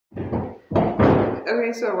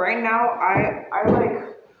Okay, so right now I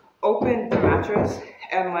like opened the mattress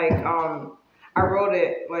and like I rolled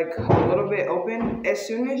it like a little bit open. As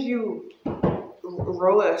soon as you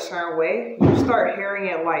roll it a certain way, you start hearing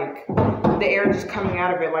it like the air just coming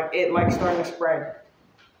out of it, like it like starting to spread.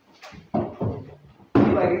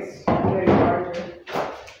 Like it's getting larger.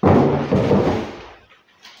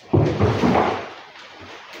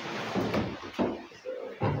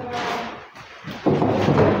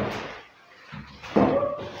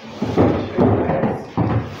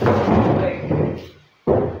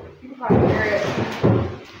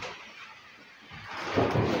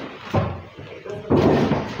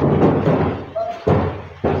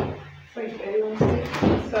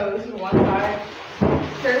 So this is one side.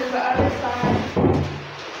 Here's the other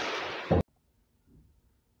side.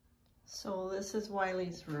 So this is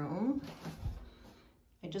Wiley's room.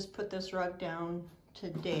 I just put this rug down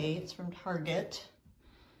today. It's from Target.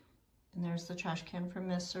 And there's the trash can from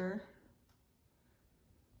Mr.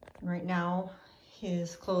 Right now,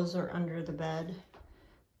 his clothes are under the bed.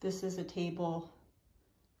 This is a table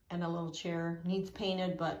and a little chair. Needs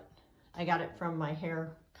painted, but I got it from my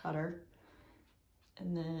hair cutter.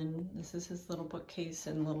 And then this is his little bookcase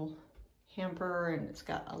and little hamper, and it's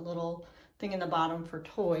got a little thing in the bottom for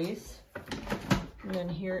toys. And then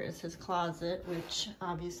here is his closet, which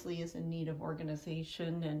obviously is in need of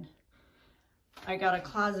organization. And I got a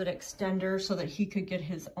closet extender so that he could get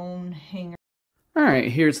his own hanger. All right,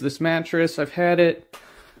 here's this mattress. I've had it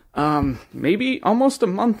maybe almost a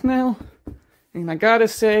month now. And I gotta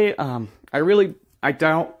say, I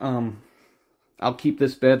doubt I'll keep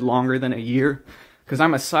this bed longer than a year, because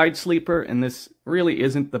I'm a side sleeper, and this really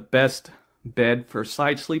isn't the best bed for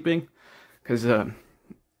side sleeping, because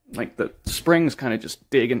like the springs kind of just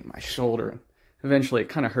dig into my shoulder, and eventually it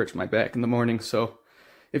kind of hurts my back in the morning. So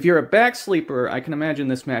if you're a back sleeper, I can imagine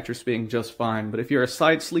this mattress being just fine, but if you're a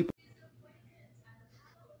side sleeper,